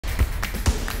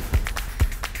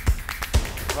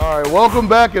All right, welcome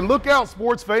back, and look out,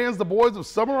 sports fans. The boys of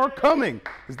summer are coming.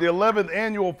 It's the 11th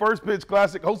annual First Pitch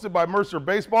Classic hosted by Mercer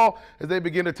Baseball as they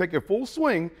begin to take a full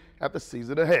swing at the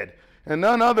season ahead. And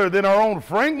none other than our own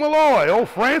Frank Malloy. Old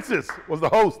Francis was the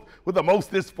host with the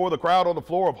mostest for the crowd on the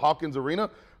floor of Hawkins Arena.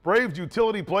 Braves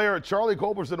utility player Charlie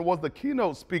Culberson was the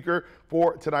keynote speaker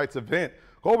for tonight's event.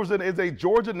 Culberson is a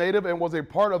Georgia native and was a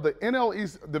part of the NL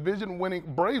East division-winning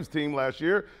Braves team last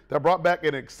year that brought back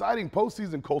an exciting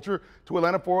postseason culture to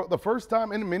Atlanta for the first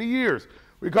time in many years.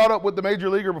 We caught up with the major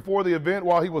leaguer before the event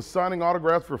while he was signing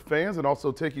autographs for fans and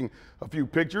also taking a few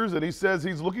pictures, and he says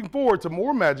he's looking forward to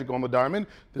more magic on the diamond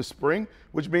this spring,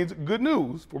 which means good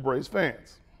news for Braves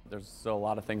fans. There's still a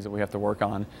lot of things that we have to work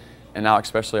on, and now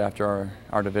especially after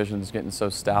our division is getting so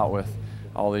stout with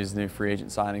all these new free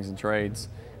agent signings and trades.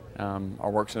 Our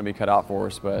work's going to be cut out for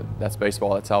us, but that's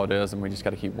baseball. That's how it is, and we just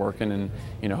got to keep working.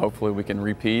 And hopefully we can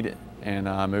repeat and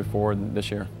move forward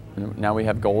this year. Now we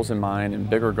have goals in mind and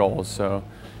bigger goals. So,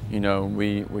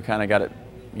 we kind of got it,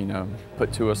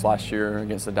 put to us last year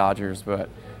against the Dodgers. But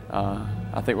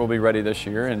I think we'll be ready this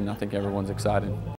year, and I think everyone's excited.